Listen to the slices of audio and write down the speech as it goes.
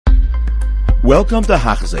Welcome to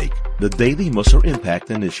Hachzik, the Daily Musar Impact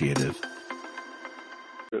Initiative.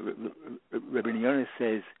 Rabbi Yonah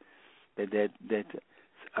says that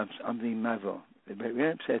I'm being mazel.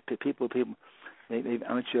 Rabbi says people. I'm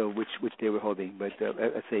not sure which they were holding, but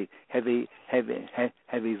let's say heavy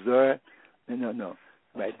zor. No.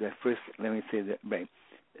 Right. The first, let me say that. Right.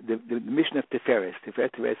 The Mishnah of Tiferes.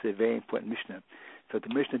 Tiferes is a very important Mishnah. So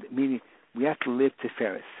the Mishnah meaning we have to live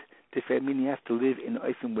Tiferes. Tiferes meaning you have to live in an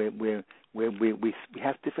oifen where we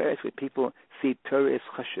have Tiferes, where people see Torah is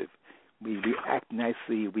chashuv. We act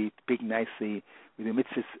nicely, we speak nicely, we do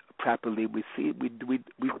mitzvahs properly. We do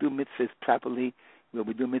mitzvahs properly.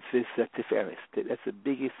 We do mitzvahs Tiferes. That's the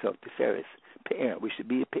biggest of Tiferes. Pe'er. We should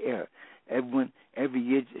be a pe'er. Every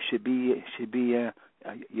yid should be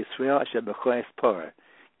Yisrael asher b'choes porah.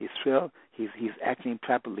 Yisrael, he's acting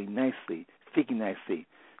properly, nicely, speaking nicely,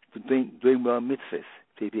 doing well mitzvahs.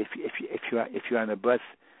 If you're on a bus,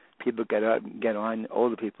 people get on.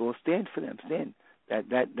 Older people stand for them. Stand.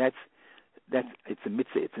 That's it's a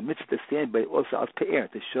mitzvah. It's a mitzvah to stand, but also as pe'er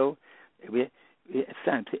to show. It's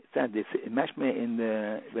not. It's mashma in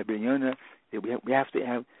the Rabbi Yonah. We have to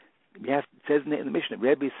have. It says in the Mishnah.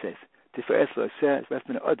 Rabbi says Tiferes lo says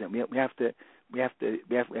Adam. We have to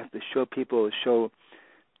show people.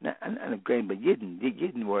 Not a grain, but Yidden.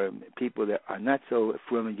 Yidden were people that are not so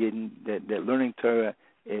firm Yidden. That learning Torah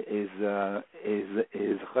is chashuv.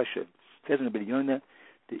 It says in Rabbi Yonah,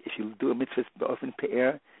 if you do a mitzvah often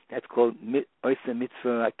pe'er, that's called oisa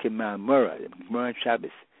mitzvah kema'amora. Gemara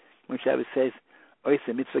Shabbos. When Shabbos says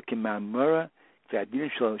oisa mitzvah kema'amora,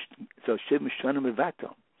 so shiv mishonim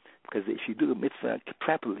mevato. Because if you do the mitzvah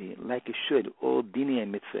properly, like it should, all dinei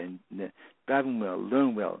mitzvah, and daven well,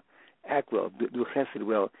 learn well, act well, do chesed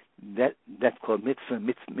well, that's called mitzvah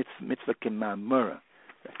kema'amora.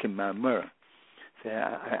 So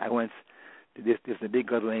I once, there's a big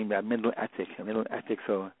gadol named Middle Attic,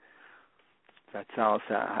 so that's all.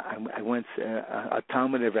 So I once, a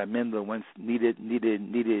Talmud of Mendel once needed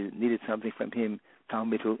something from him.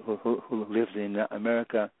 Talmud who lives in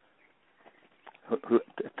America,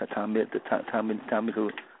 Talmud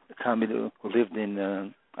who lived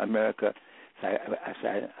in America. So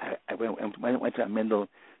I went to Mendel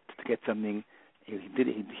to get something. He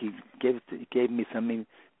gave me something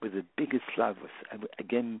with the biggest slavos. I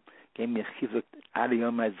gave me a chizuk ad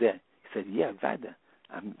yom hazeh. He said, "Yeah, vada,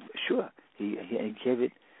 I'm sure." He gave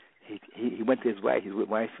it. He went to his wife. His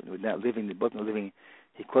wife was not living. They both not living.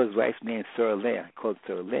 He called his wife's name Sarah Leah. He called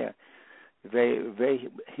Sarah Leah. Very.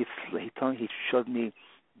 He showed me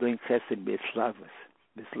doing chesed with slavos.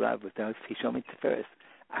 He showed me Tiferes.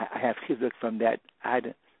 I have chizuk from that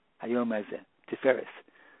ad yom hazeh Tiferes.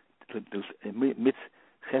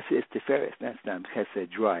 Chesed is Tiferes. That's not chesed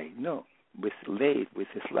dry. No, with laid, with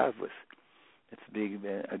his slavos. That's a big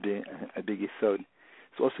yesod.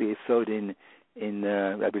 It's also yesod in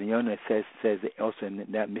Rabbi Yonah says also in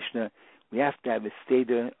that Mishnah, we have to have a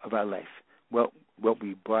seder of our life. What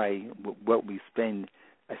we buy, what we spend,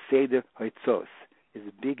 a seder hoitzos is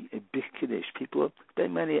a big kiddush. People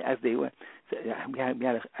spend money as they want. So we had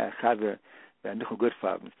a chaver, a good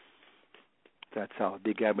father. That's all.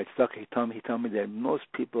 Big guy, but he told me that most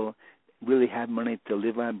people really have money to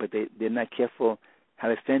live on, but they're not careful how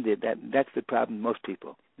to spend it. That's the problem. Most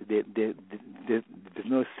people, there's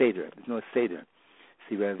no seder. There's no seder.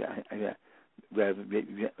 See, Rav Yonah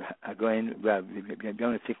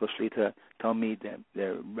Tikkel Shlita told me that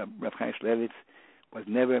Rav Chaim Shulevitz was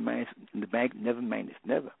never minus in the bank, never minus,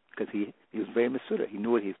 never, because he was very mesuda. He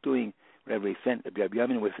knew what he was doing. Whatever he sent, Rabbi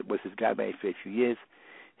Yamin was his gabbai for a few years.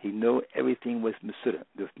 He knew everything was mesuda.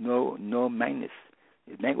 There was no minus.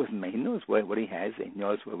 His bank wasn't minus. He knows what he has. He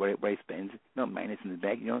knows what he spends. No minus in the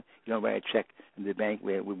bank. You don't write a check in the bank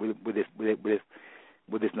with this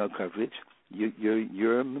no coverage.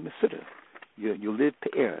 You're mesuda. You live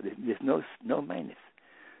pe'er. There's no minus.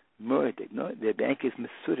 Murdik. No, the bank is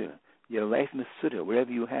mesuda. Your life mesuda.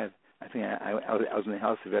 Whatever you have. I think I was in the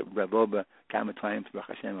house of Rav Oba Kama times. Baruch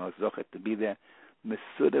Hashem, I was zochet to be there.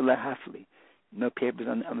 Mesuda lahafli. No papers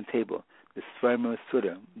on the table. The sperm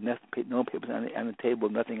mesuda. No papers on the table.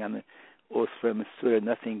 Nothing on the all sperm mesuda.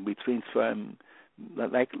 Nothing between sperm.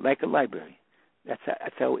 Like a library. That's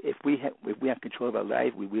how. If we have control of our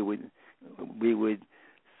life, we would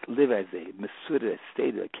live as a mesuda,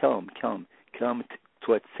 seder, kelm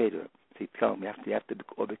towards seder. See, kelm. You have to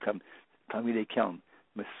all become talmidei kelm,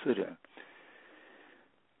 mesuda.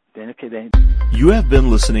 Then. You have been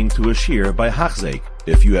listening to a shiur by Hachzik.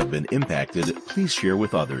 If you have been impacted, please share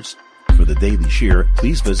with others. For the daily shiur,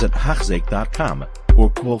 please visit Hachzik.com or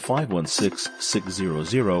call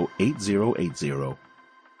 516-600-8080.